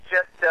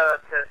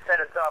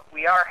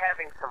we are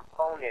having some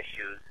phone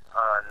issues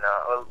on,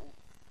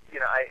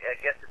 I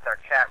guess it's our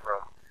chat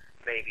room,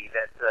 maybe,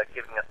 that's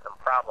giving us some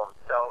problems.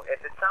 So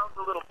if it sounds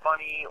a little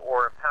funny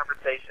or if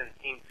conversations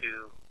seem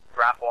to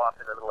drop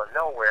off in the middle of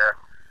nowhere,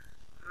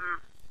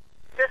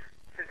 just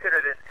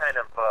consider this kind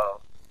of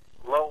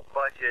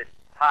low-budget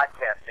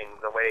podcasting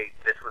the way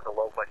this was a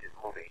low-budget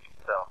movie.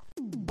 So.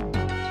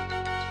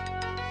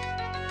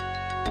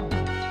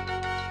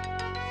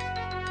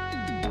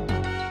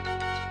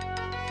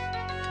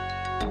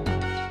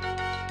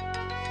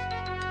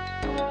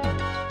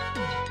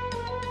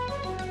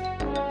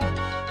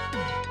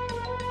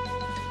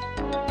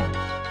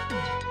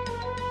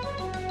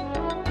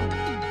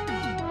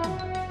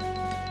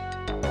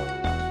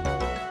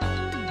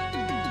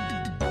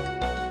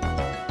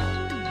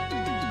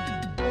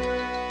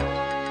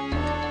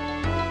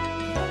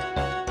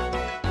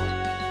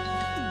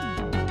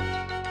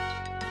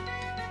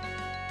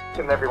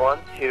 Welcome everyone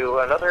to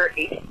another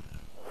HPR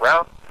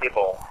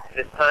RoundTable.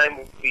 This time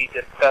we'll be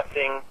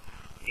discussing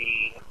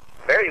the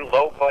very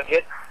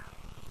low-budget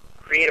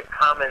Creative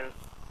Commons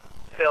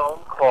film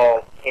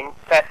called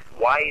Invest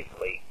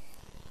Wisely.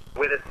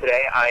 With us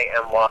today I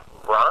am Lawson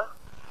Braun,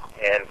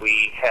 and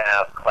we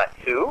have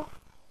Klaatu.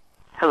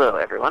 Hello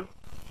everyone.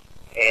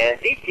 And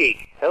Deep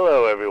Geek.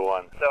 Hello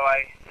everyone. So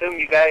I assume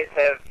you guys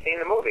have seen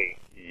the movie.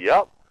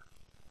 Yep.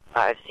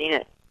 I've seen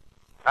it.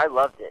 I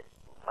loved it.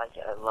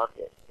 I loved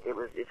it.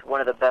 It's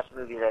one of the best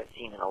movies I've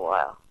seen in a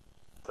while.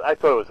 I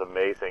thought it was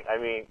amazing. I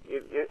mean,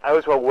 I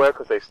was aware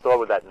because they started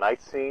with that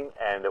night scene,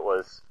 and it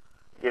was,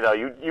 you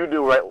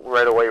knew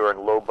right away you were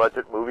in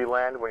low-budget movie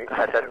land when you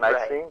had that night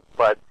Right. scene.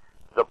 But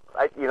for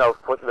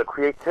the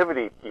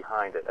creativity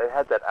behind it, it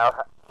had that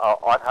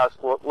art house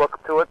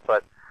look to it,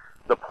 but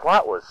the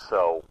plot was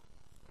so,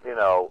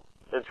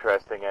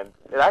 interesting, and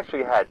it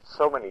actually had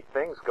so many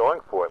things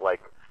going for it.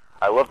 Like,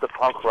 I love the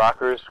punk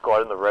rockers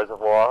guarding the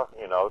reservoir,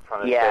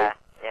 trying to Yeah.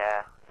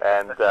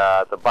 and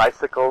the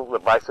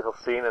bicycle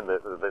scene and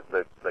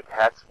the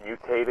cats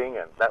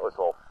mutating, and that was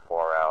all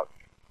far out.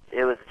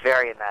 It was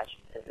very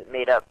imaginative. It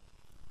made up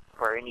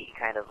for any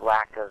kind of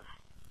lack of,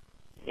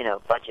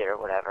 budget or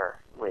whatever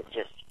with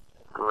just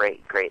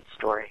great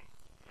story.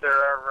 There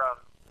are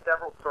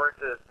several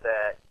sources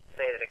that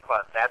say that it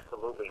costs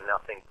absolutely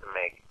nothing to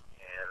make,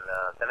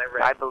 and then I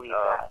read. I believe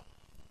that.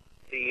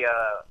 The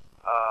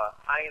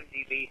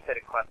IMDb said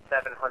it cost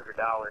 $700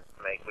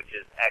 to make, which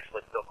is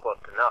actually still close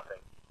to nothing.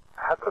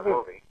 How for could a we?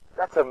 movie.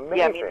 That's amazing.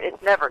 Yeah, I mean,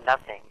 it's never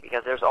nothing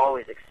because there's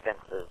always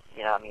expenses.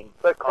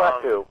 But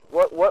Klaatu,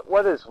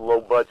 what is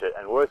low budget,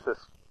 and where's this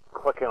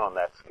clicking on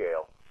that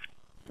scale?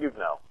 You'd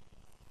know.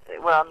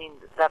 Well, I mean,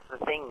 that's the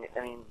thing.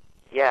 I mean,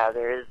 yeah,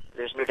 there's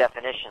no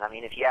definition. I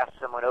mean, if you ask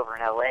someone over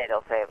in LA,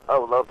 they'll say,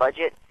 "Oh, low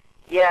budget."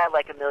 Yeah,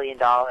 like $1 million,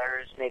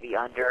 maybe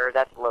under.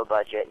 That's low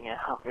budget,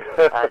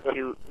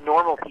 To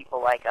normal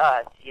people like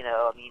us,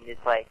 I mean,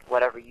 it's like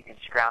whatever you can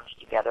scrounge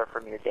together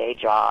from your day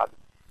job,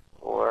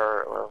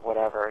 or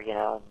whatever,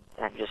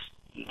 and just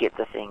you get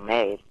the thing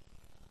made.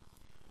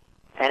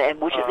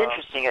 And which is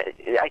interesting.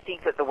 I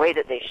think that the way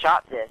that they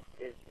shot this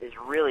is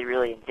really,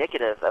 really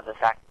indicative of the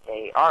fact that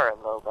they are a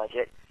low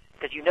budget,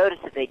 because you notice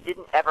that they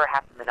didn't ever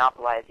have to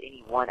monopolize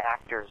any one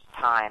actor's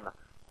time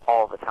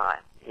all the time,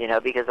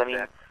 because, I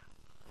mean,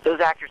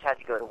 those actors had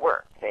to go to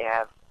work. They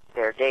have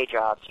their day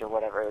jobs or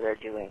whatever they're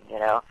doing,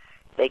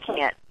 They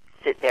can't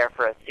sit there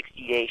for a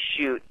 60-day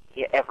shoot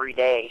every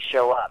day,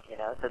 show up,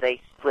 So they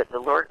split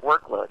the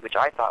workload, which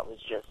I thought was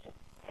just...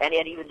 And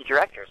even the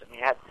directors. I mean,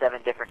 it had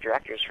 7 different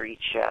directors for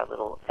each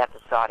little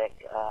episodic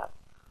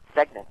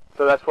segment.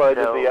 So that's why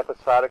they did the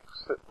episodic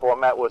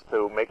format, was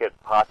to make it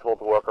possible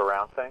to work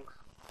around things?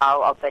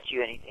 I'll bet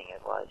you anything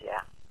it was,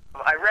 yeah.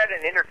 I read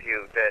an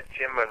interview that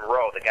Jim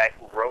Monroe, the guy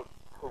who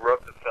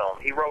wrote the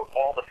film, he wrote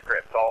all the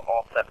scripts,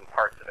 all 7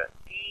 parts of it.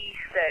 He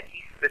said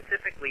he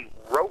specifically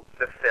wrote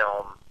the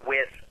film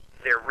with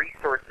their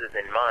resources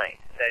in mind.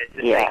 That is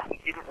to say,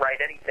 he didn't write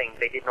anything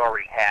they didn't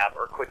already have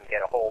or couldn't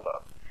get a hold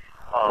of.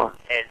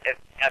 And if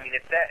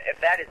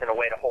that isn't a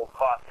way to hold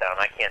costs down,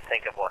 I can't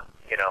think of one.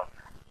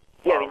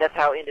 Yeah, I mean, that's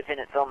how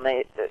independent film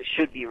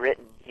should be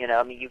written.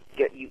 I mean,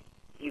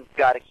 you've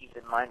got to keep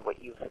in mind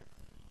what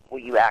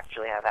you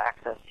actually have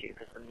access to,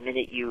 because the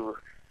minute you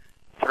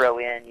throw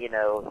in,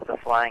 the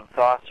flying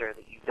saucer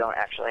that you don't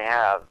actually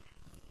have,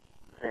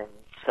 then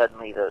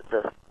suddenly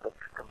the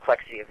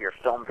complexity of your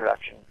film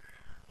production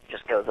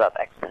just goes up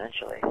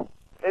exponentially.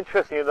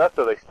 Interesting enough,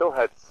 though, they still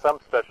had some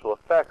special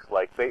effects.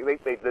 Like they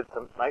did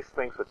some nice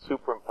things with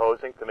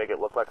superimposing to make it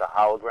look like a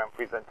hologram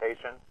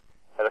presentation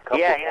at a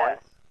couple of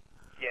points.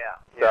 Yeah.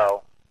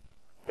 So,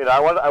 I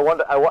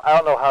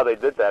don't know how they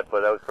did that,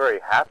 but I was very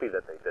happy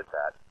that they did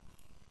that.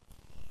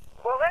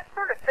 Well, that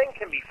sort of thing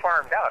can be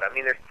farmed out. I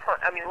mean,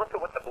 look at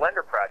what the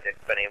Blender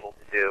Project's been able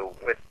to do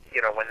with,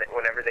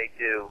 whenever they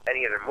do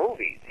any of their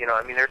movies.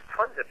 I mean, there's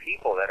tons of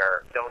people that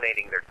are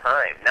donating their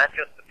time, not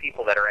just the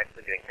people that are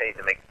actually getting paid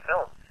to make the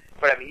film.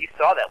 But, I mean, you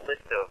saw that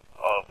list of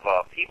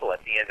people at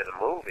the end of the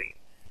movie.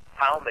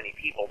 How many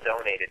people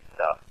donated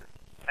stuff?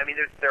 I mean,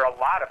 there are a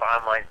lot of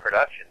online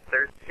productions.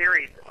 There's a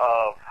series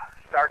of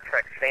Star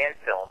Trek fan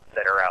films that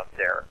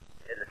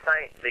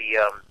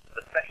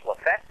the special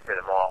effects for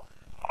them all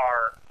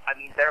are, I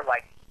mean, they're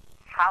like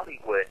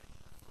Hollywood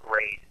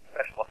grade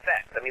special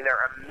effects. I mean,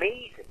 they're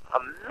amazing,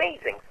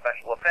 amazing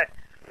special effects.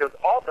 It was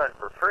all done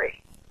for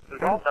free. It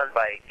was all done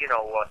by,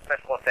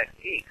 special effects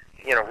geeks,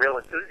 real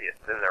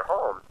enthusiasts in their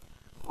homes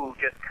who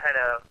just kind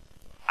of,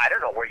 I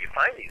don't know where you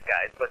find these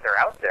guys, but they're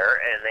out there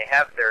and they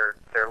have their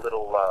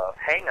little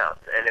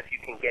hangouts. And if you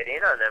can get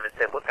in on them and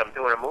say, look, I'm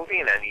doing a movie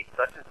and I need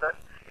such and such,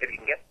 if you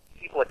can get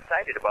people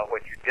excited about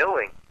what you're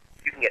doing,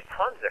 you can get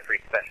tons of free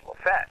special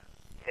effects.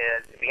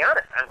 And to be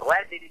honest, I'm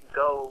glad they didn't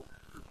go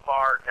too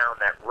far down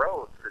that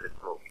road for this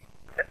movie.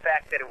 The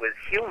fact that it was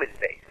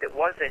human-based, it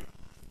wasn't,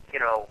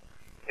 it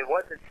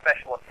wasn't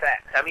special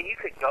effects. I mean, you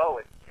could go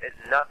as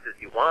nuts as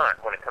you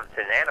want when it comes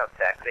to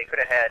nanotech. They could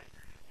have had,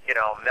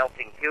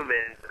 melting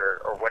humans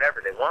or whatever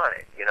they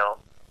wanted,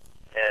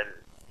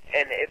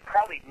 and it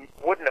probably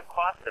wouldn't have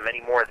cost them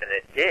any more than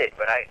it did,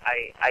 but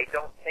I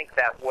don't think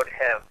that would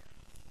have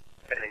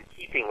been in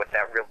keeping with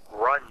that real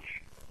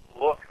grunge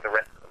look the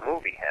rest of the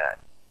movie had.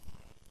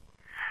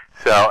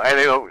 So, and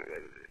it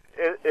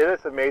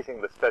is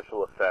amazing, the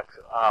special effects,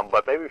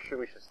 but maybe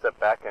we should step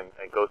back and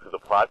go through the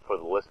plot for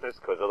the listeners,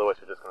 because otherwise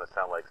we're just going to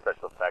sound like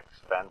special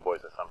effects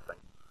fanboys or something.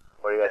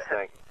 What do you guys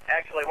think?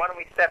 Actually, why don't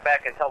we step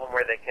back and tell them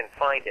where they can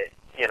find it,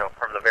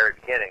 from the very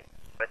beginning.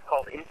 It's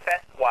called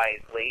Infest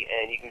Wisely,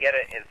 and you can get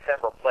it in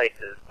several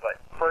places. But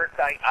first,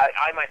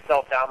 I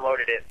myself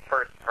downloaded it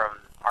first from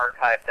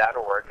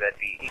archive.org. That'd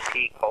be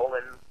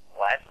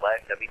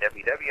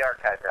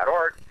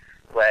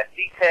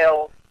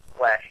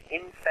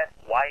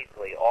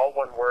et://www.archive.org/details/infest-wisely, all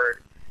one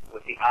word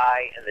with the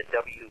I and the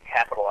W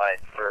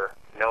capitalized for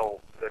no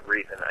good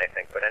reason, I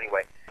think. But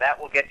anyway, that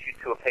will get you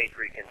to a page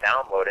where you can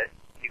download it.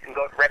 You can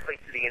go directly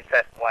to the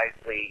Infest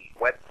Wisely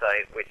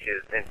website, which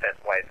is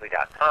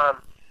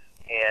infestwisely.com,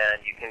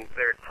 and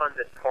there are tons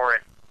of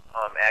torrent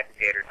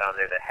aggregators on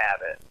there that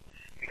have it.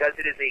 Because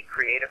it is a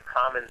Creative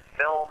Commons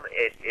film,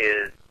 it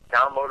is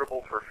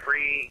downloadable for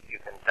free. You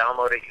can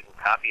download it, you can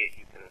copy it,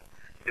 you can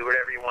do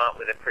whatever you want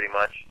with it pretty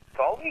much. It's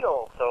all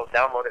legal, so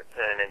download it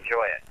and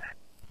enjoy it.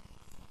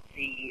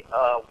 The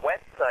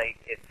website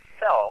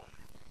itself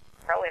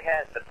probably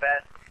has the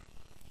best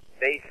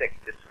basic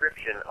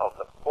description of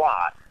the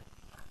plot,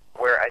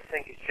 where I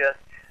think it's just,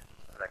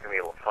 I'm not going to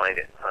be able to find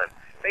it in time.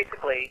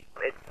 Basically,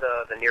 it's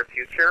the near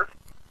future,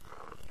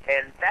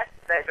 and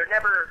they're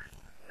never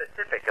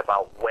specific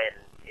about when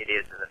it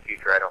is in the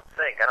future, I don't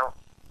think. I don't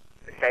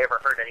think I ever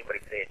heard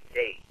anybody say a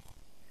date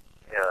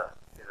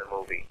in the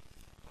movie.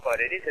 But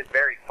it isn't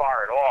very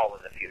far at all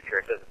in the future,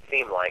 it doesn't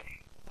seem like.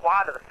 The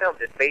plot of the film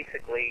just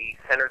basically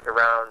centers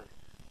around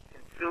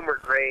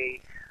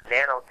consumer-grade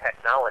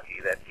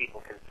nanotechnology that people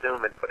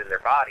consume and put in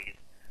their bodies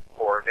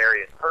for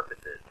various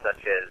purposes,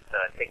 such as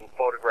taking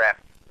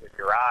photographs with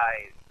your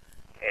eyes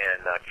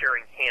and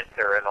curing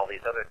cancer and all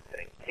these other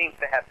things. It seems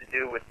to have to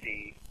do with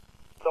the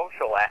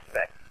social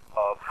aspects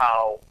of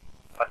how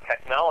a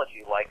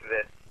technology like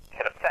this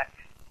can affect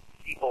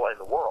people in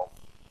the world.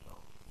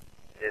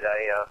 Did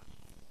I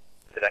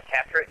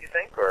capture it, you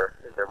think, or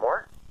is there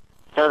more?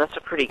 No, that's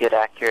a pretty good,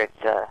 accurate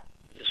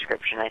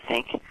description, I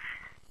think.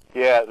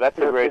 Yeah, that's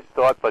a great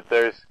thought, but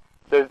there's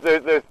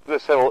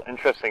several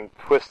interesting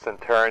twists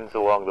and turns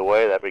along the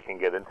way that we can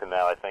get into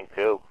now, I think,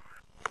 too.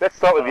 Let's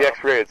start with the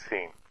X-rated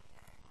scene.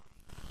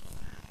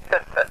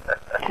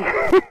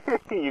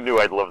 You knew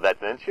I'd love that,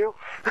 didn't you?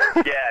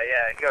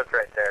 Yeah, it goes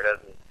right there,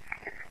 doesn't it?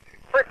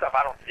 First off,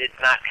 it's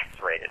not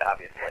X-rated,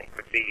 obviously. It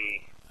would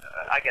be,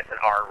 I guess, an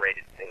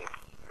R-rated scene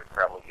would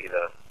probably be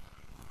the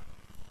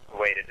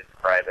way to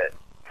describe it.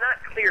 It's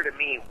not clear to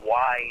me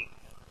why,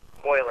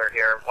 spoiler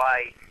here,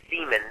 why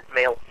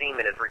male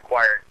semen is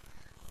required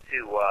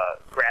to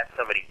grab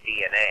somebody's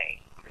DNA.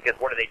 Because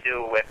what do they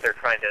do if they're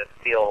trying to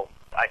steal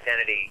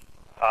identity?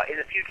 In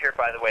the future,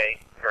 by the way,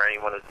 for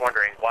anyone who's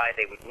wondering why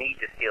they would need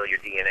to steal your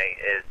DNA,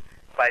 is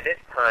by this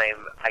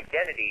time,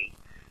 identity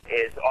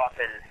is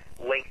often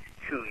linked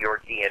to your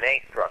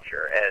DNA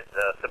structure as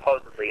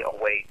supposedly a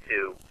way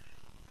to,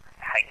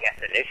 I guess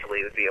initially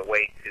it would be a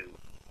way to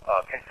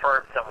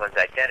confirm someone's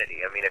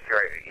identity. I mean, if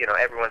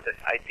everyone's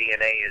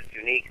DNA is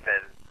unique,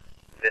 then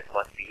this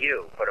must be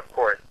you. But of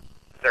course,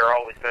 there are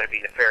always going to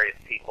be nefarious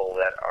people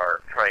that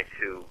are trying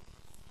to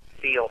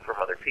steal from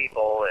other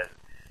people, and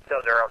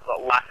so there are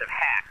lots of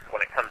hacks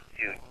when it comes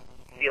to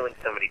stealing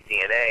somebody's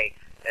DNA,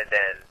 and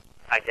then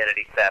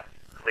identity theft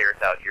clears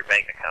out your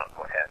bank account and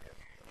what have you.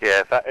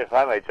 Yeah, if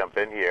I may jump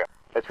in here,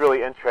 it's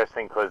really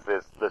interesting because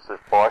there's this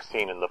bar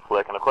scene in the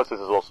flick, and of course this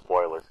is all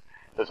spoilers.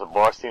 There's a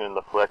bar scene in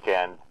the flick,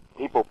 and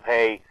people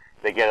pay.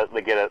 They get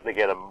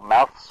a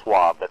mouth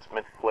swab that's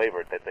mint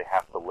flavored that they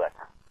have to lick,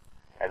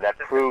 and that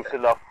proves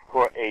enough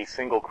for a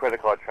single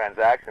credit card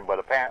transaction. But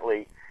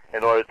apparently,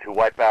 in order to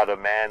wipe out a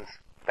man's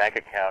bank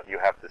account, you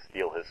have to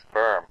steal his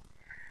sperm.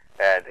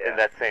 And in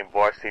that same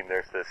bar scene,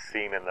 there's this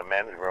scene in the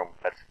men's room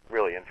that's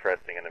really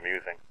interesting and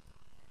amusing.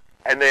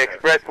 And they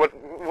expressed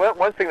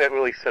one thing that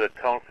really set a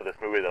tone for this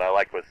movie that I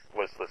liked was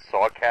the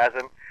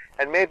sarcasm,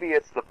 and maybe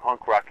it's the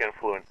punk rock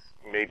influence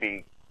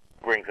maybe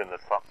brings in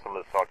some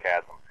of the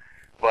sarcasm.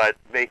 But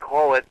they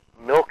call it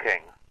milk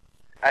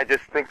I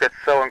just think that's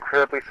so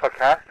incredibly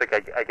sarcastic.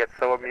 I get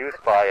so amused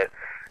by it.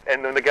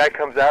 And when the guy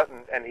comes out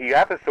and he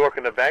happens to work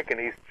in the bank and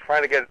he's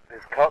trying to get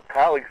his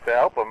colleagues to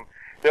help him,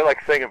 they're like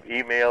sending him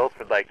emails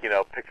with like,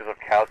 pictures of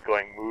cows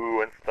going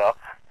moo and stuff.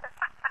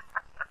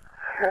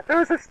 It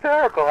was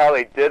hysterical how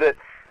they did it.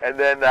 And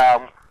then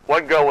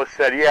one girl was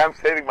said, "Yeah, I'm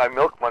saving my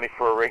milk money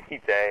for a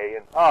rainy day."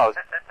 And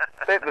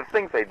the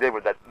things they did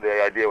with that,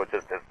 the idea was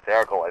just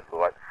hysterical. I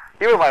thought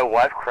even my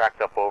wife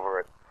cracked up over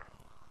it.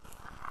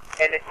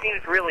 And it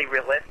seems really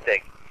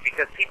realistic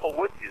because people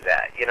would do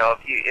that.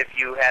 If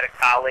you had a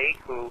colleague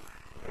who,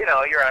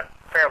 you're on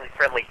fairly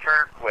friendly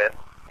terms with,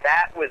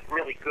 that was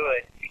really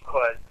good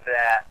because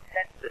that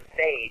sets the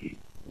stage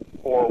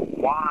for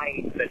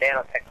why the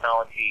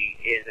nanotechnology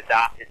is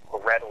adopted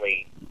so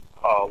readily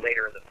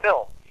later in the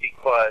film.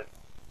 Because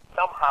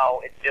somehow,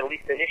 at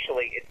least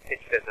initially, it's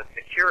pitched as a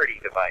security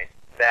device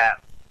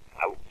that,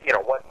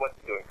 what's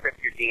to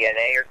encrypt your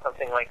DNA or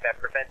something like that,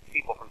 prevents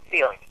people from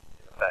stealing it,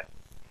 in effect.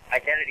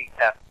 Identity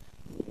theft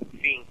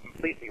being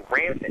completely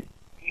rampant,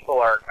 people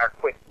are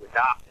quick to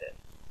adopt it.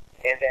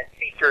 And then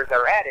features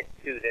are added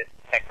to this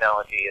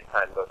technology as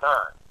time goes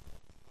on.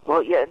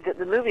 Well, yeah,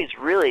 the movie's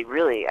really,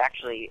 really,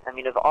 actually, I'm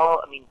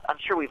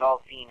sure we've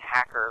all seen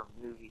hacker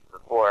movies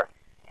before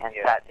and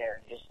sat there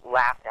and just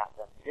laughed at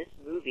them. This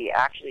movie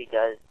actually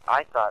does,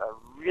 I thought, a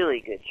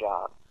really good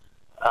job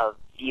of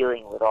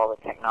dealing with all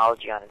the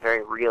technology on a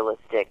very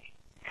realistic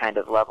kind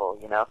of level,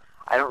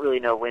 I don't really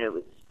know when it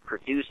was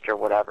produced or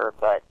whatever,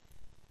 but,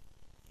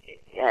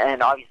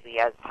 and obviously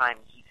as time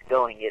keeps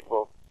going, it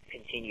will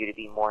continue to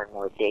be more and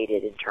more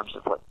dated in terms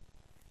of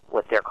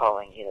what they're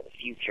calling, the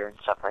future and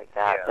stuff like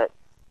that. Yeah.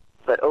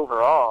 But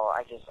overall,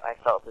 I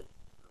felt that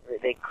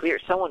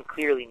someone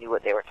clearly knew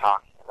what they were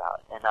talking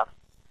about, enough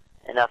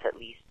at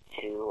least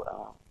to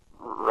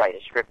write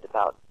a script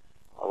about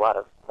a lot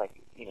of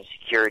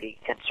security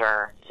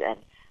concerns and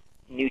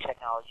new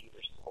technology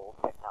versus old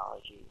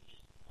technology,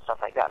 stuff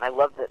like that. And I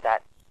love that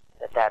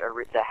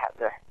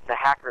the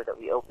hacker that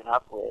we open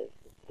up with,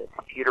 the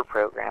computer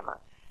programmer,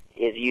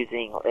 is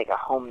using like a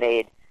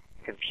homemade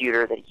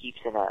computer that he keeps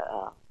in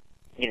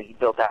he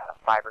built out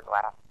a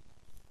fiberglass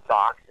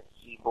box and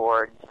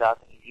keyboard and stuff.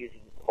 And he's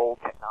using old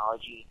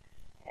technology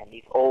and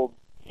these old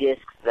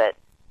discs that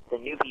the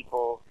new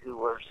people who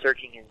were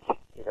searching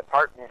his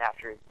apartment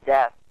after his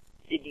death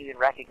didn't even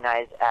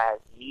recognize as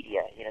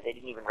media. They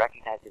didn't even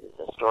recognize it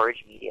as a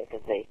storage media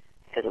because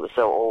it was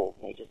so old.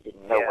 They just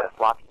didn't know what a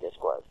floppy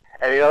disk was.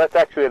 And that's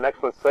actually an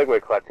excellent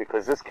segue, Clark,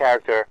 because this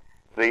character,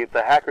 the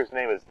hacker's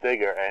name is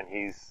Digger, and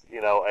he's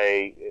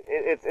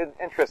it's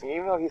interesting.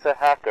 Even though he's a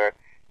hacker,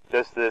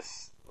 there's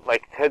this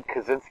like Ted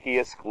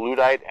Kaczynski-esque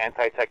Luddite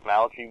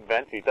anti-technology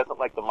bent. He doesn't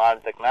like the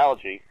modern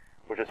technology,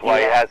 which is why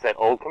he has that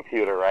old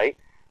computer, right?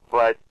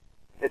 But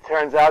it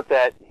turns out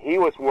that he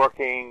was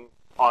working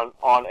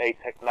on a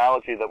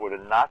technology that would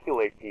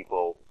inoculate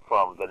people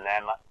from the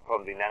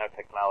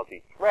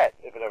nanotechnology threat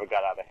if it ever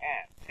got out of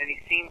hand. And he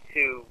seemed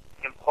to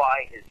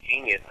imply his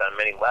genius on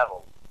many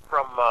levels.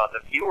 From the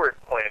viewer's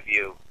point of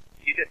view,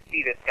 you just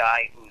see this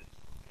guy who's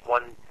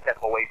one step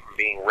away from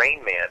being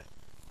Rain Man,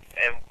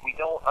 and we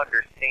don't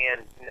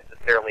understand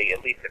necessarily,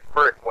 at least at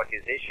first, what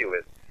his issue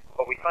is.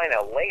 But we find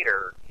out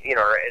later, we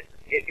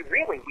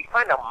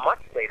find out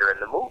much later in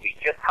the movie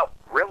just how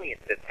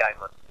brilliant this guy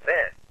must have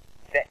been.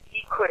 That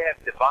he could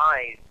have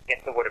devised, I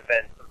guess it would have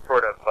been some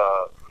sort of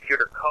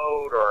computer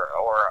code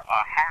or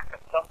a hack of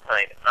some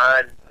kind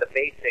on the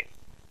basic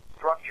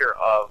structure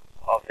of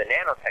the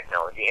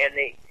nanotechnology. And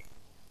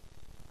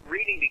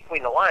reading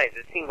between the lines,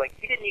 it seemed like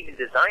he didn't even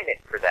design it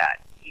for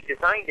that. He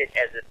designed it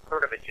as a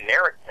sort of a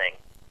generic thing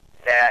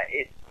that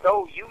is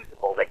so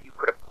usable that you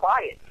could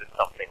apply it to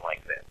something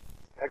like this.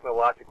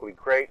 Technologically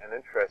great and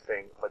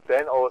interesting, but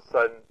then all of a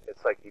sudden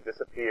it's like he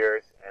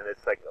disappears, and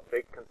it's like a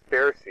big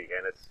conspiracy,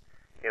 and it's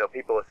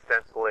people are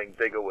stenciling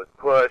Digger was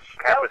pushed.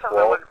 That was something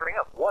I wanted to bring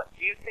up. What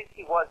do you think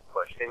he was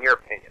pushed, in your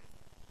opinion?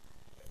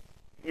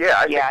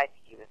 I think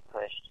he was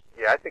pushed.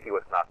 Yeah, I think he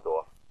was knocked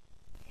off.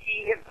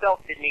 He himself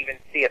didn't even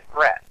see a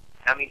threat.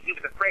 I mean, he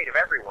was afraid of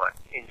everyone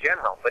in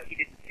general, but he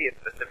didn't see a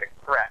specific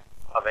threat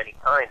of any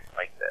kind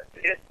like this.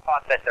 He just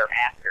thought that they're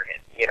after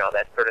him,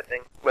 that sort of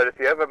thing. But if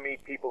you ever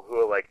meet people who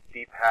are like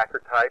deep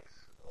hacker types,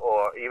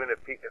 or even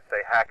if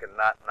they hack and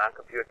not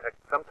non-computer tech,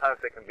 sometimes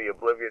they can be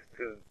oblivious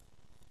to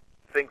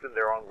things in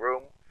their own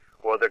room,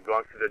 or they're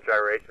going through the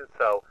gyration.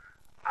 So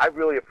I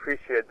really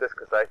appreciated this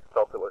because I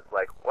felt it was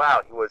like,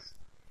 wow, he was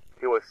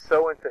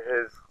so into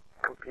his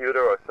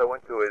computer or so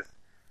into his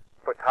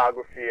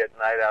photography at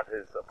night out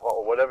his apartment,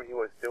 or whatever he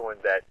was doing,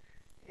 that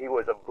he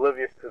was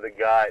oblivious to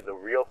the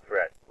real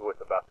threat who was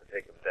about to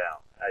take him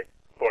down. I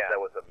thought that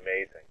was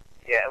amazing.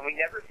 Yeah, and we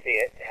never see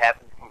it. It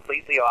happens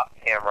completely off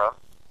camera.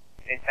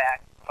 In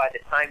fact, by the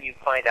time you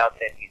find out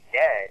that he's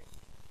dead,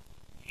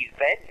 he's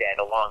been dead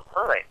a long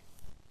time.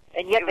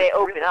 And yet they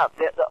open up.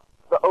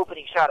 The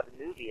opening shot of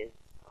the movie is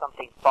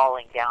something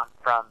falling down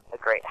from a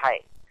great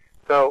height.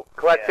 So,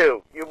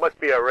 Klaatu, you must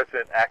be a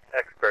resident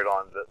expert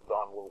on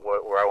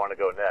where I want to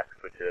go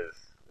next, which is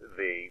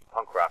the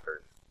punk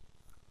rockers.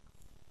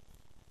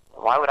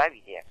 Why would I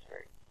be the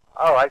expert?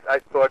 Oh, I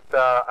thought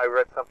I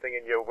read something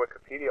in your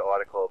Wikipedia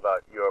article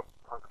about your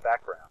punk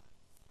background.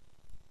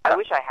 I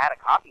wish I had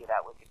a copy of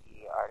that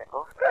Wikipedia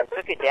article. I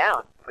took it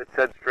down. It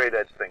said straight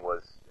edge thing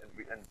was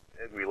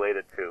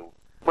related to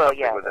Well,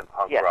 yeah, within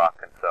punk yeah. rock,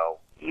 and so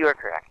You are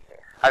correct, sir.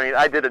 I mean,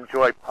 I did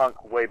enjoy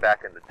punk way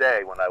back in the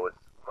day when I was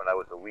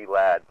a wee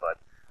lad, but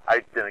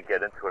I didn't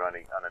get into it on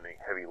any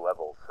heavy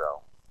level.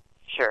 So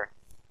Sure.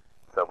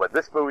 but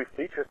this movie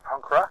features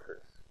punk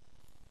rockers.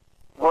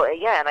 Well,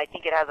 yeah, and I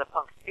think it has a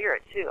punk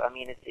spirit too. I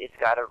mean, it's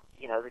got a,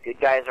 the good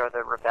guys are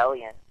the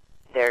rebellion.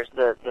 There's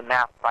the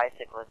mass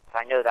bicyclists.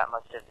 I know that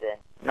must have been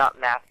not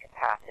mass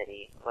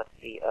capacity. What's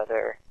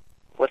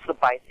the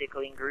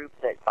bicycling group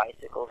that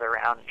bicycles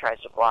around and tries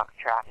to block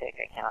traffic?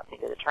 I cannot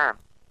think of the term.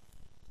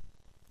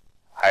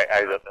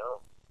 I don't know.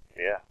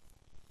 Yeah.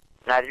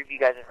 Neither of you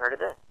guys have heard of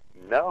this?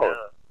 No.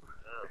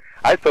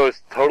 I thought it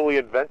was totally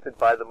invented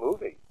by the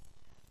movie.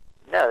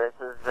 No, this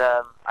is.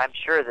 I'm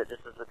sure that this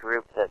is a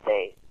group that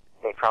they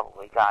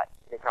probably got.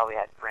 They probably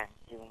had friends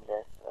doing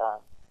this.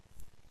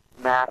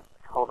 Mass.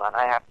 Hold on,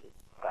 I have to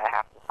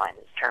find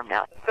this term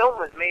now. The film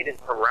was made in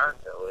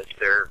Toronto. Is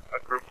there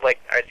a group are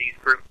these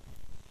groups,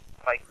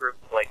 bike groups,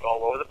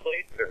 all over the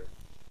place, or?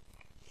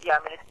 Yeah,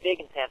 I mean, it's big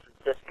in San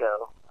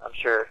Francisco. I'm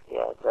sure.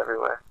 Yeah, it's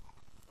everywhere.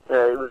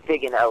 It was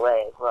big in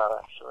L.A. as well,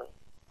 actually.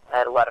 I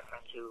had a lot of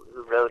friends who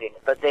rode in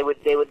it, but they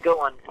would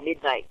go on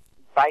midnight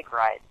bike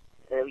rides.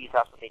 At least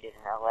that's what they did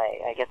in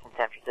L.A. I guess in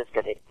San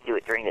Francisco they do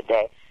it during the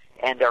day,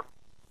 and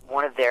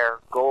one of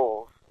their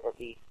goals, at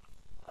least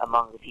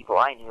among the people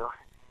I knew,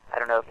 I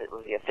don't know if it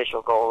was the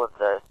official goal of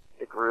the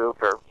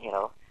group or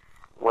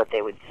what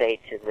they would say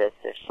to this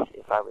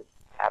if I was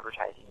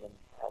advertising them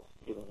as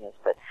doing this,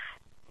 but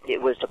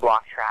it was to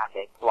block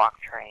traffic, block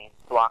trains,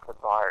 block the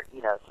BART,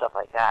 stuff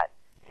like that.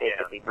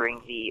 Basically,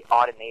 bring the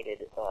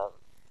automated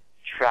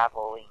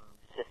traveling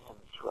system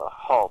to a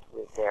halt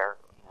with their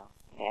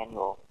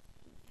manual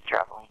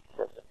traveling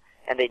system,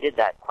 and they did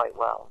that quite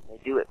well. They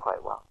do it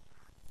quite well.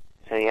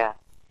 So yeah.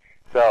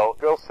 So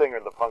Bill Singer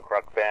in the punk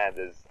rock band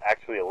is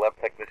actually a lab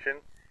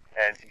technician,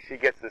 and she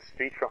gets this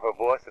speech from her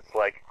boss. It's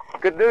like,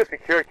 "Good news, we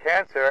cured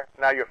cancer.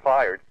 Now you're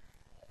fired."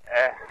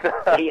 And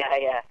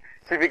yeah.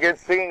 she begins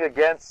singing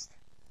against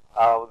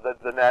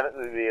the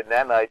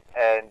nanite,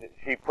 and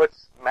she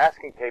puts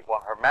masking tape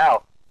on her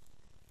mouth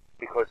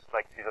because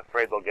she's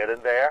afraid they'll get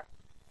in there.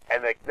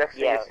 And the next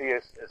thing you see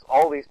is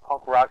all these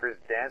punk rockers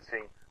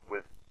dancing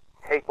with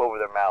tape over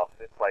their mouth.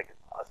 It's like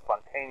a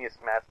spontaneous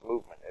mass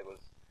movement. It was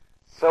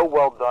so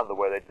well done the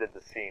way they did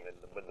the scene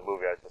in the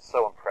movie. I was just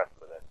so impressed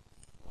with it.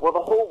 Well,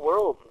 the whole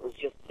world was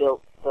just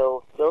built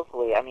so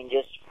skillfully. I mean,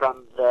 just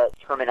from the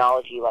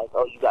terminology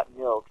you got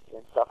milked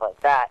and stuff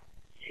like that,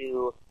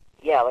 to,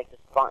 the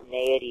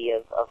spontaneity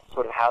of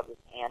sort of how this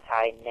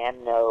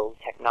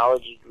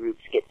anti-nanotechnology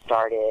groups get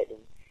started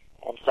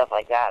and stuff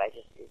like that.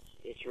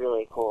 It's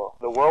really cool.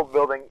 The world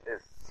building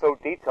is so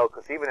detailed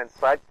because even in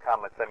side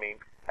comments, I mean,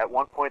 at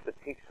one point the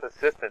teacher's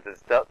assistant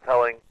is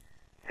telling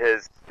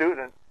his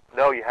student,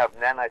 "No, you have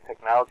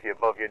nanotechnology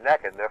above your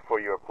neck, and therefore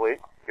you're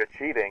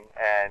cheating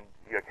and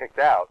you're kicked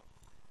out."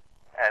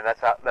 And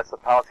that's the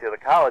policy of the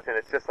college. And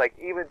it's just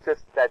even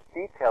just that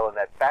detail in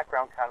that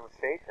background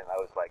conversation, I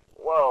was like,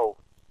 whoa.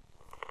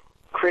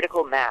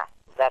 Critical Mass.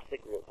 That's the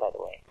group, by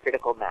the way.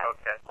 Critical Mass.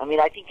 Okay. I mean,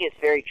 I think it's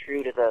very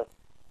true to the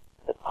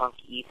punk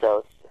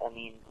ethos. I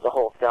mean, the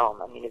whole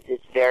film. I mean,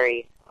 it's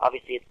very,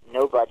 obviously it's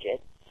no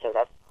budget, so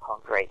that's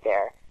punk right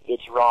there.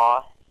 It's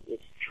raw.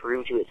 It's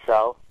true to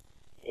itself.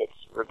 It's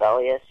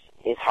rebellious.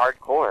 It's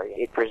hardcore.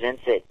 It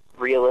presents it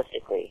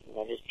realistically.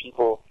 Just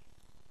people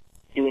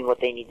doing what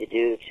they need to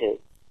do to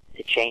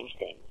change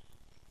things.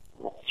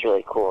 And that's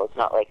really cool. It's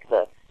not like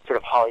the sort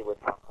of Hollywood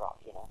punk rock,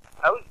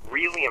 I was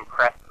really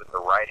impressed with the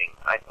writing.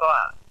 I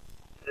thought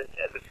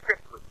the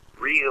script was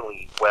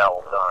really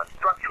well done.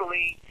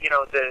 Structurally,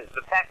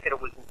 the fact that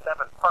it was in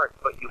 7 parts,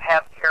 but you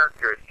have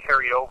characters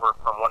carried over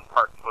from one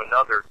part to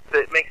another, so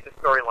it makes the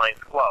storylines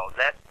flow.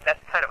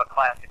 That's kind of a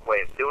classic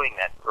way of doing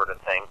that sort of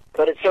thing.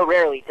 But it's so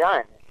rarely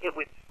done. It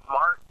was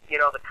smart.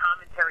 The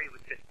commentary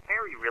was just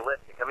very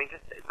realistic. I mean,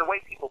 just the way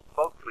people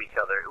spoke to each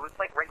other. It was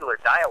like regular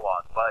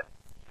dialogue, but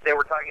they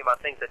were talking about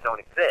things that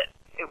don't exist.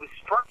 It was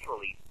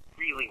structurally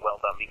really well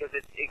done because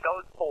it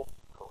goes full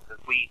circle. Because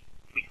we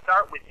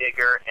start with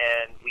Digger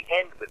and we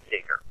end with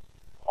Digger,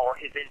 or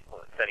his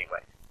influence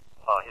anyway,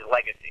 his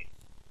legacy.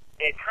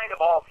 It kind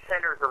of all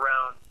centers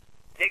around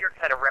Digger.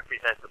 Kind of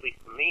represents, at least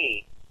to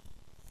me,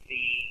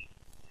 the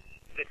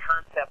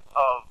concept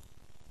of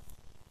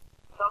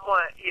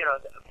someone.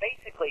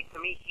 Basically to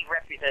me, he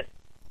represents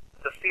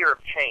the fear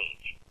of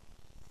change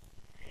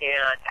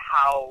and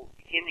how,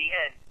 in the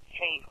end,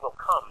 change will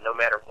come no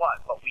matter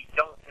what, but we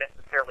don't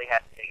necessarily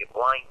have to take it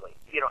blindly.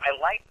 I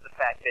like the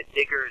fact that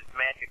Digger's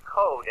magic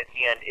code at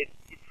the end, it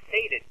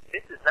stated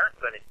this is not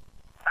going to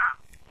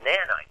stop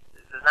nanites.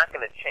 This is not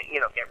going to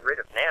get rid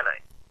of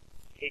nanites.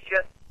 It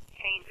just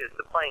changes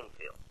the playing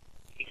field.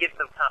 It gives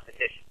them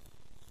competition.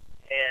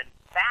 And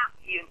that,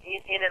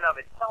 in and of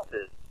itself,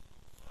 is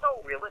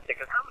so realistic.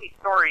 Because how many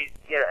stories,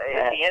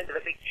 at the end of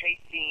the big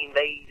chase scene,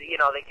 they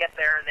get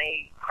there and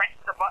they press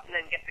the button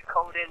and get the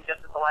code in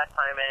just at the last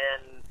time,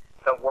 and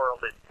the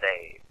world is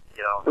saved.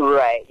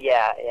 Right?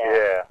 Yeah.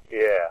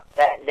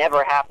 That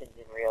never happens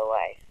in real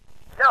life.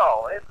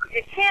 No,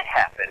 it can't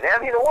happen. I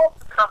mean, the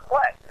world's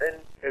complex. And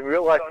in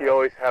real life, you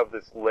always have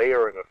this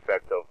layering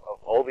effect of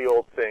all the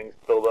old things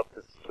build up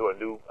to a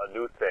new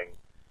thing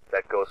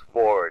that goes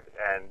forward,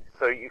 and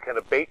so you can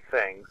abate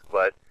things,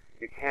 but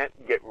you can't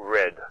get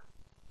rid.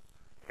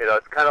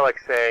 It's kind of like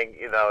saying,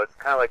 it's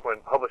kind of like when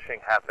publishing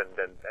happened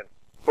and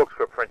books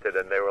were printed,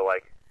 and they were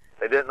like,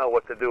 they didn't know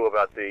what to do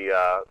about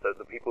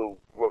the people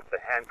who wrote the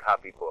hand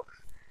copy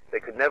books. They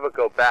could never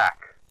go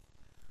back.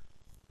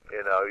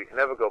 You can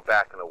never go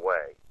back in a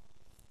way.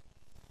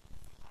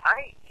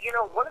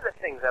 One of the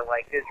things I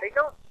like is the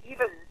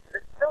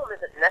film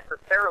isn't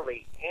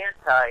necessarily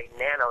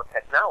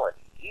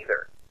anti-nanotechnology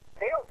either.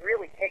 They don't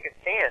really take a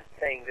stand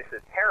saying this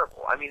is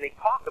terrible. I mean, they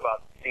talk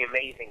about the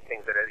amazing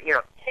things that are,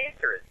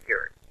 cancer is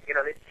cured.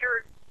 They've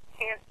cured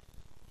cancer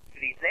to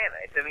these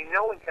nanites. I mean,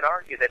 no one can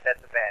argue that that's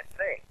a bad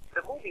thing.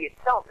 The movie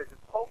itself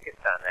isn't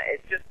focused on that.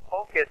 It's just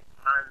focused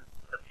on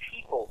the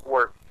people who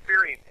are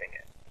experiencing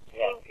it.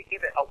 They seem to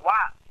give it a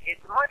lot.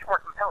 It's much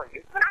more compelling.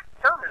 They're not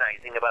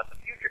sermonizing about the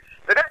future.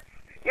 They're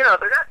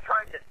not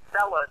trying to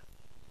sell us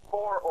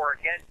for or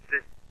against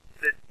this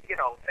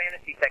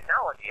fantasy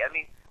technology. I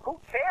mean, who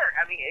cares?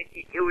 I mean,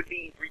 it would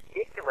be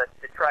ridiculous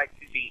to try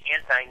to be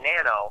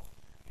anti-nano,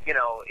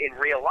 in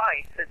real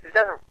life, since it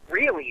doesn't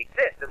really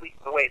exist, at least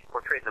the way it's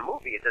portrayed in the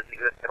movie. It doesn't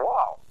exist at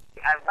all.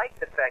 I like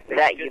the fact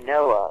that you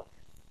know of.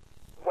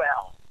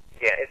 Well,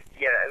 it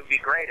would be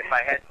great if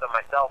I had some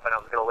myself and I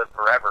was going to live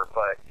forever,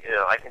 but,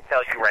 I can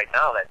tell you right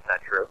now that's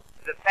not true.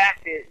 The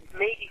fact is,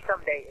 maybe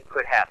someday it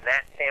could happen.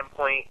 That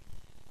standpoint,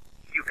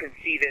 you can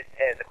see this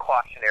as a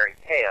cautionary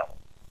tale.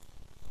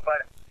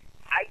 But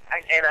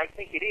I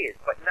think it is,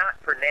 but not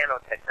for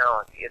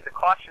nanotechnology. It's a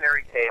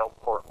cautionary tale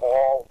for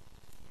all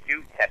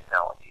new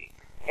technology.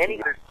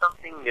 There's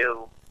something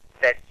new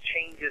that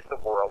changes the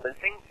world, and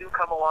things do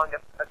come along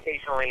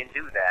occasionally and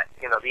do that.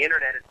 The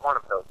internet is one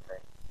of those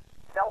things.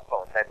 Cell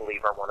phones, I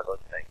believe, are one of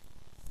those things.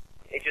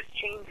 It just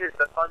changes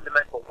the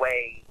fundamental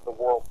way the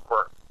world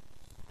works.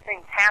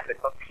 Things happen,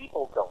 but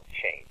people don't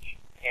change.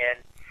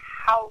 And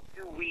how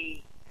do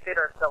we fit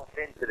ourselves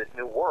into this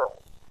new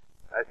world?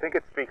 I think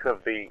it speaks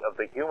of the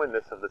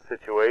humanness of the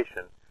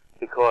situation,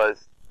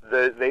 because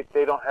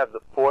they don't have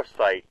the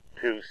foresight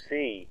to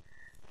see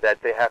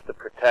that they have to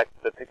protect.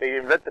 They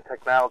invent the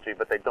technology,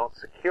 but they don't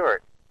secure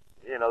it.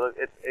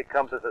 It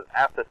comes as an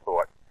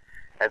afterthought.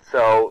 And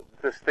so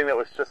this thing that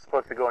was just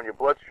supposed to go in your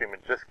bloodstream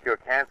and just cure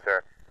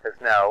cancer is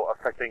now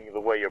affecting the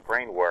way your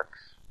brain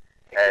works.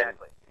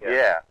 Exactly. And,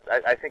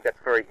 I think that's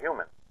very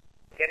human.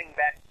 Getting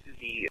back to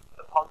the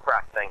punk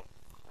rock thing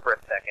for a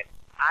second,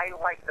 I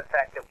like the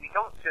fact that we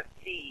don't just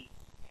see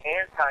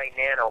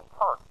anti-nano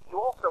punk. You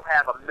also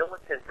have a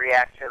militant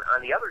reaction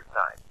on the other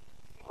side.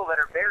 People that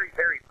are very,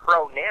 very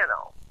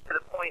pro-nano, to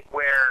the point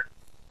where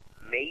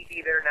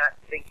maybe they're not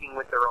thinking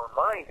with their own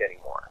mind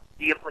anymore.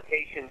 The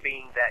implication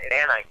being that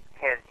nanites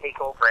can take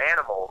over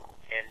animals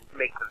and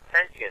make them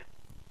sentient.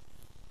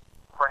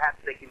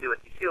 Perhaps they can do it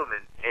to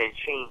humans and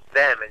change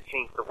them and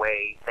change the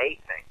way they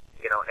think.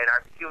 And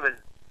are humans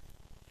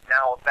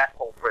now a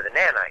vessel for the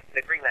nanites?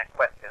 They bring that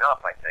question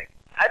up, I think.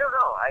 I don't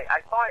know.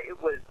 I thought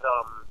it was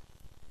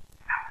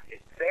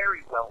it's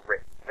very well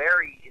written,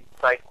 very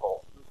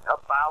insightful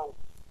about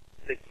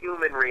the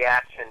human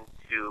reaction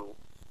to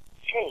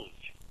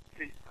change,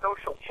 to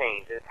social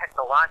change and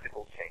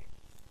technological change.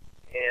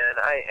 And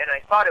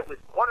I thought it was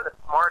one of the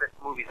smartest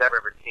movies I've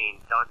ever seen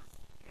done,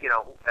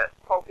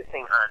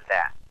 focusing on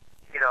that.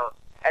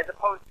 As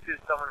opposed to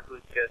someone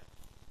who's just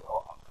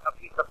a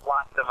piece of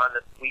blossom on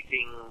the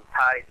sweeping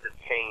tides of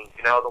change.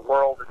 The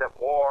world is at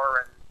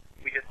war, and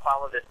we just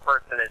follow this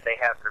person as they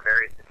have their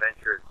various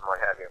adventures and what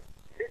have you.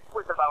 This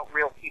was about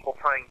real people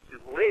trying to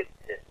live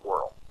this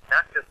world,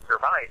 not just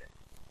survive it.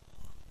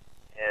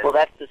 And well,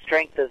 that's the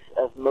strength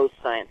of most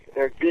science,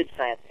 or good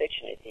science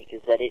fiction, I think,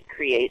 is that it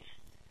creates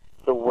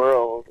the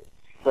world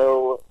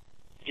so,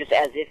 just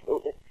as if,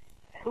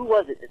 who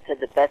was it that said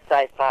the best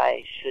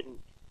sci-fi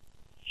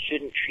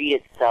shouldn't treat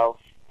itself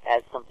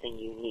as something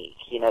unique?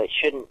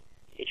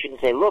 It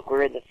shouldn't say, look,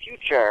 we're in the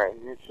future,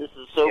 and this is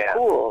so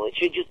cool. It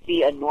should just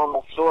be a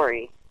normal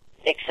story,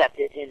 except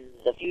it's in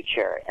the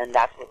future, and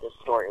that's what this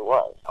story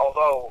was.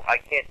 Although I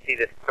can't see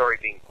this story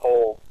being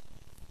told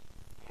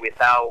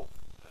without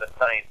the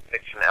science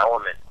fiction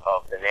element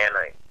of the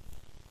nanites.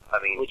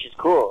 Which is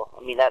cool.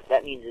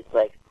 That means it's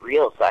like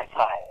real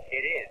sci-fi.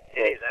 It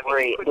is.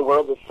 The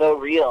world is so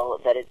real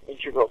that it's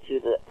integral to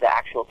the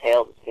actual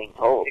tale that's being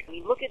told.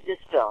 Look at this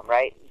film,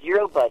 right?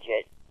 Zero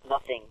budget,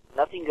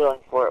 nothing going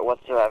for it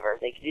whatsoever.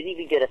 They didn't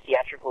even get a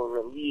theatrical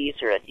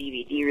release or a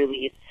DVD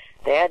release.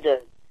 They had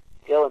to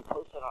go and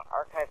post it on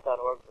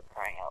archive.org for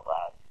crying out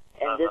loud.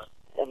 And this,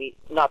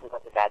 not that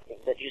that's a bad thing,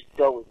 but just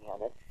go with me on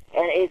this.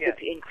 And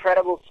it's an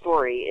incredible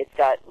story. It's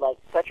got,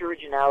 such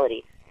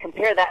originality.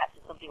 Compare that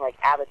to something like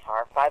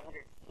Avatar, $500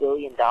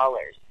 billion.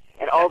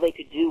 and all they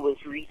could do was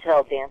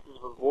retell Dances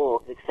with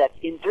Wolves,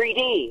 except in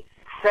 3D.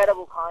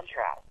 Incredible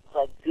contrast. It's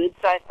like good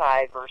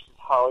sci-fi versus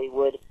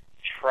Hollywood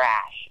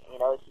trash. You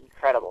know, it's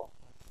incredible.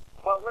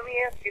 Well, let me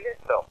ask you this,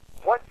 though.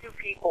 What do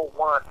people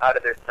want out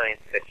of their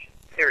science fiction?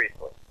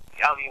 Seriously.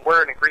 I mean,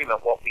 we're in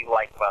agreement what we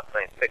like about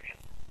science fiction.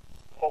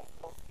 What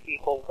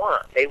people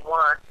want? They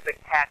want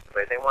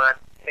spectacular. They want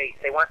space.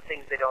 They want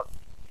things they don't,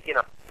 you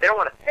know, they don't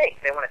want to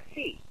think. They want to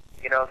see.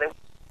 You know, they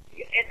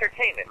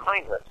entertainment,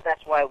 mindless.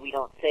 That's why we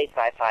don't say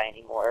sci-fi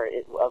anymore.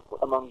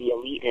 Among the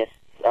elitists,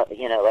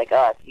 you know, like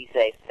us, we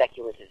say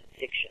speculative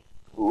fiction.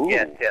 Ooh.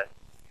 Yes, yes.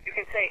 You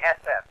can say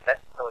SF.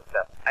 That's no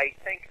SF. I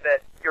think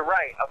that you're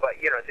right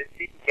about, you know, this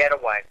didn't get a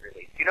wide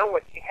release. You know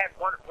what? You had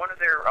one of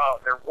their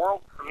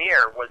world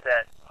premiere was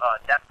at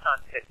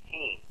DEFCON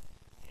 15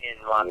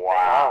 in Las Vegas.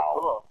 Wow. Oh,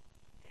 cool.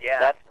 Yeah.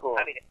 That's cool.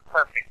 I mean, it's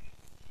perfect.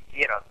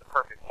 You know, it's the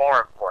perfect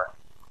forum for it.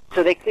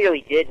 So they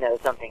clearly did know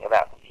something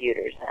about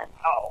computers then.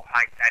 Oh,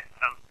 I'm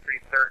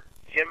pretty certain.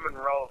 Jim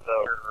Monroe,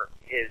 though,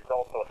 is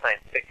also a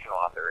science fiction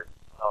author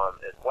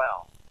as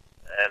well.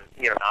 And,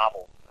 you know,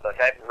 novels. But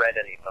I haven't read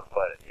any of them,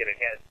 but, you know,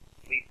 he has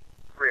at least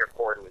 3 or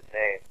 4 to his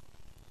name.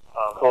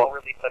 Cool. All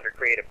released under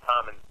Creative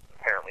Commons,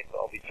 apparently, so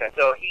I'll be checking.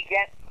 So he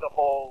gets the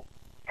whole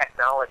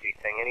technology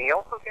thing, and he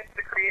also gets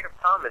the Creative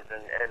Commons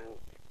and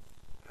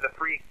the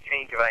free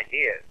exchange of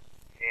ideas.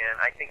 And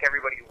I think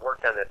everybody who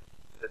worked on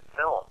this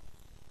film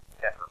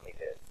definitely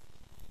did.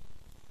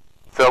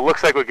 So it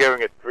looks like we're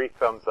giving it 3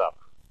 thumbs up.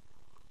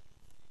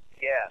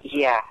 Yeah.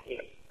 Yeah.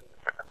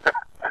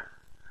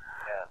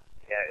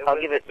 I'll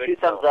give it 2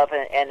 thumbs up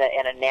and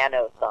a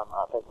nano thumb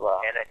up as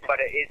well. But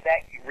is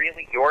that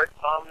really your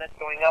thumb that's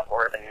going up,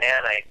 or are the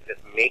nanites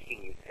just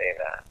making you say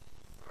that?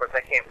 Of course,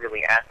 I can't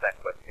really ask that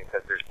question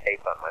because there's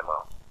tape on my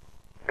mouth.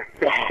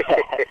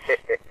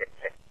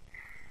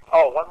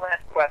 Oh, one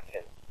last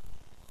question.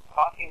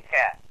 Talking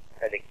cats,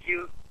 are they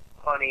cute,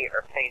 funny,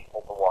 or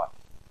painful to watch?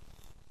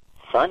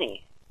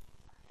 Funny.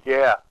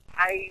 Yeah.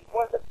 I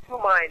was of 2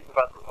 minds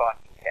about the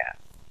talking cat.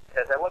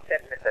 Because I looked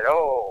at it and I said,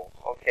 oh,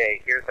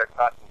 okay, here's our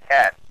talking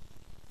cat.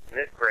 And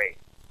it's great.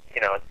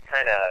 You know, it's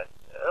kind of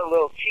a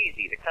little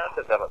cheesy, the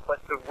concept of it. But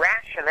the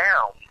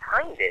rationale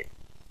behind it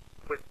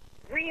was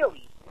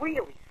really,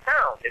 really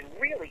sound and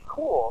really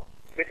cool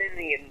within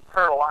the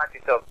internal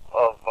logic of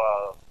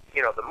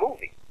you know, the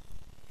movie.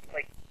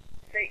 Like,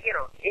 you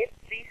know, if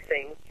these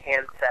things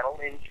can settle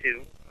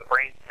into the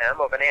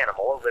brainstem of an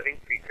animal, a living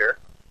creature,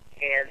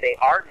 and they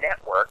are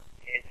networked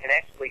and can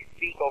actually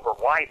speak over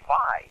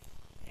Wi-Fi,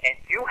 and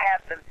you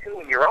have them too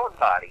in your own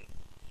body,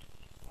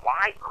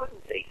 why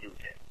couldn't they do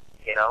this?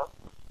 You know?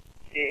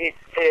 It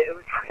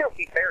was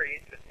really very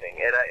interesting.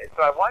 And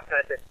so I watched it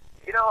and I said,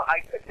 you know,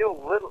 I could do a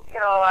little, you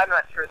know, I'm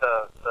not sure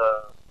the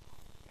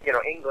you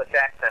know, English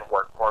accent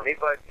worked for me,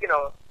 but, you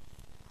know,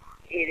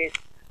 it is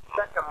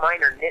such a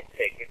minor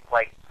nitpick. It's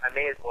like, I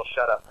may as well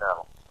shut up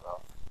now.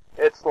 So.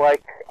 It's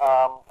like,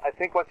 I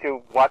think once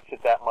you watch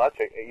it that much,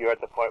 you're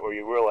at the point where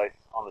you realize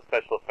on the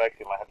special effects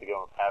you might have to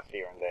go and pass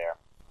here and there.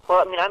 Well,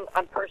 I mean,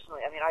 I'm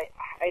personally, I mean,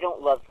 I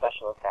don't love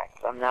special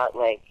effects. I'm not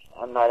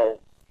a,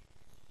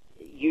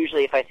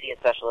 usually if I see a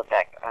special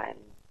effect, I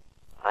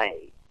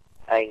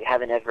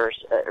have an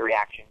adverse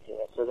reaction to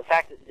it. So the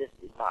fact that this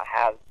did not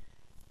have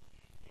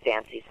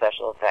fancy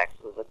special effects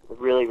was a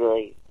really,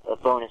 really a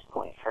bonus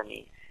point for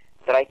me.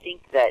 But I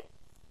think that,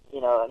 you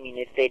know, I mean,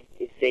 if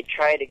they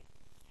tried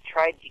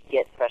to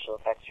get special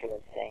effects for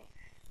this thing,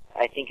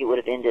 I think it would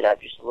have ended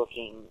up just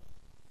looking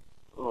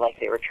like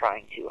they were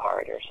trying too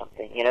hard or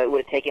something. You know, it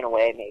would have taken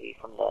away maybe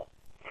from the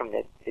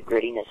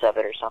grittiness of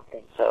it or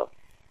something. So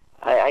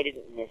I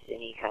didn't miss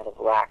any kind of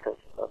lack of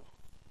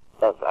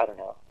I don't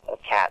know, a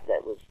cat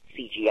that was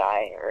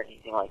CGI or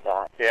anything like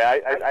that.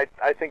 Yeah,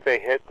 I think they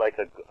hit like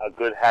a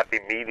good happy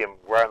medium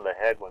right on the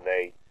head when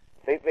they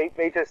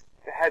just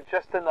had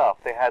just enough.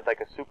 They had like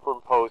a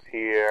superimpose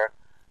here,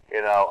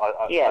 you know,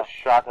 a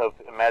shot of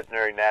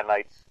imaginary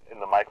nanites in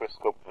the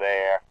microscope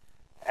there,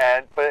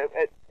 but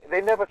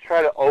they never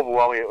try to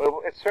overwhelm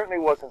you. It certainly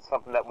wasn't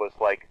something that was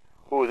like,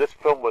 ooh, this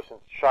film was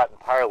shot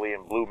entirely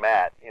in blue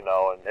matte, you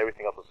know, and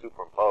everything else was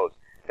superimposed.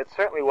 It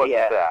certainly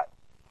wasn't that.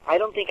 I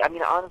don't think, I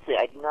mean, honestly,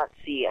 I do not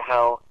see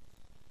how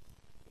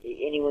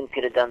anyone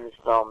could have done this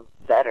film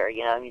better.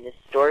 You know, I mean, this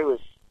story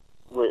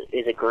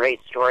is a great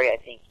story. I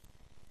think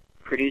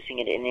producing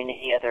it in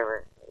any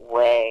other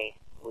way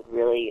would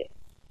really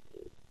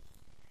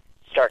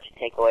start to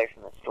take away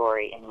from the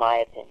story, in my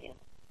opinion.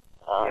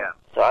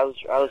 So I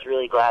was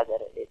really glad that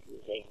it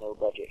was a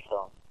no-budget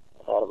film.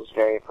 I thought it was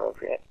very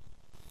appropriate.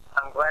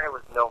 I'm glad it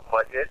was no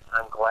budget.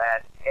 I'm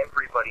glad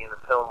everybody in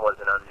the film was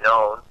an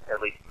unknown,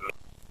 at least to me,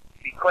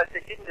 because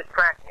it didn't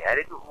distract me. I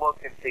didn't look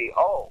and see,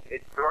 oh,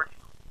 it's George,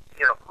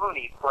 you know,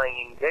 Clooney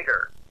playing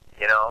Digger,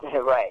 you know?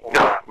 Right.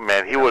 Oh,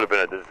 man, he would have been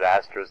a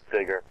disastrous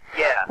Digger.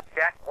 Yeah,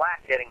 Jack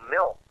Black getting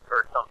milk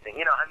or something.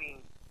 You know, I mean,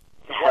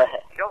 you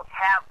don't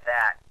have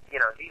that. You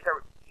know, these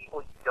are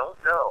people you don't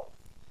know.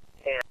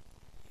 And,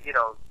 you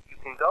know, you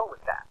can go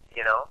with that,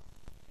 you know?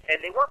 And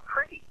they weren't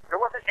pretty. There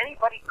wasn't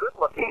anybody good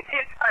looking in the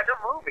entire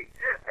movie.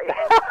 And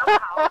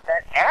somehow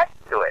that adds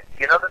to it.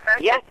 You know, the fact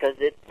Yeah, because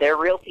they're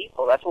real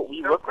people. That's what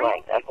we look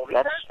like.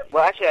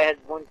 Well, actually, I had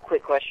one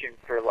quick question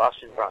for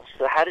Lost in Bronx.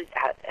 So how did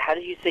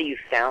you say you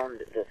found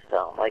this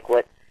film? Like,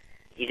 what?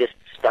 You just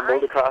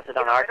stumbled across it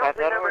on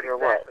archive.org, or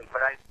what? Exactly,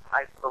 but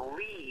I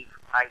believe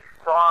I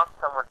saw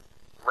someone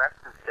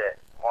reference it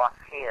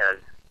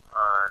offhand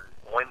on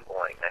Boing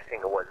Boing. I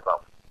think it was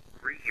about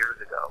 2 years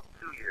ago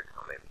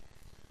maybe.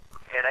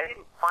 And I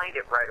didn't find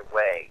it right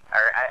away.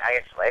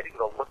 I didn't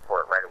go look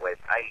for it right away.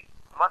 I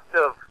must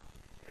have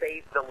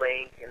saved the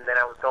link, and then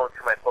I was going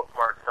through my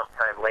bookmarks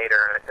sometime later,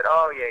 and I said,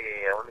 oh,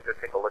 yeah, let me go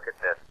take a look at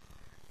this.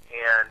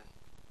 And,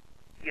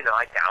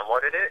 I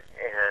downloaded it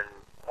and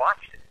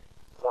watched it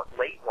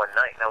late one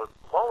night, and I was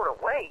blown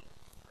away.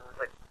 I was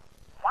like,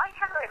 why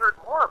haven't I heard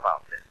more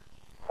about this?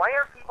 Why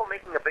aren't people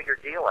making a bigger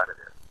deal out of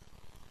this?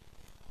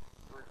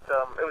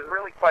 It was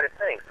really quite a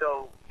thing.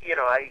 So,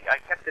 I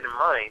kept it in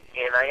mind,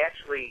 and I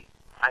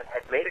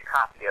had made a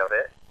copy of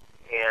it,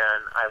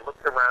 and I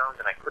looked around,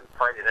 and I couldn't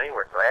find it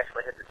anywhere, so I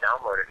actually had to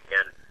download it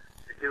again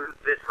to do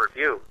this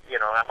review.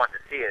 I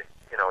wanted to see it,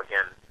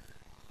 again,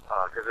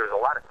 because there was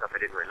a lot of stuff I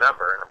didn't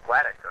remember, and I'm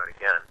glad I saw it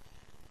again.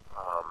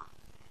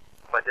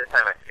 But this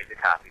time I saved a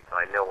copy, so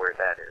I know where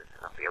that is,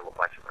 and I'll be able to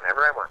watch it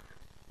whenever I want to.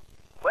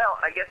 Well,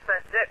 I guess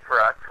that's it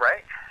for us,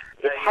 right?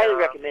 It's highly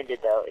recommended,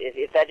 though.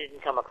 If that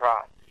didn't come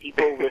across,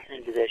 people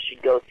listening to this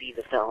should go see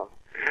the film.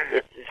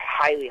 It's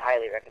highly,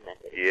 highly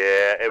recommended.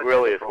 Yeah, it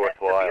really is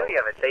worthwhile. The beauty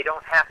of it, they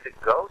don't have to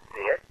go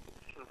see it.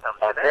 You can come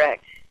to them.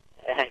 Correct.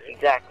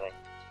 Exactly.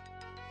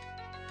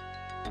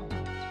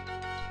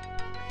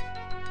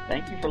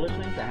 Thank you for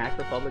listening to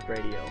Hacker Public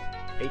Radio.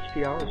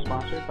 HPR is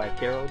sponsored by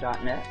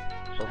Caro.net,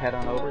 so head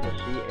on over to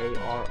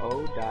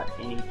caro.net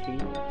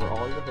for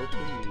all your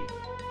hosting needs.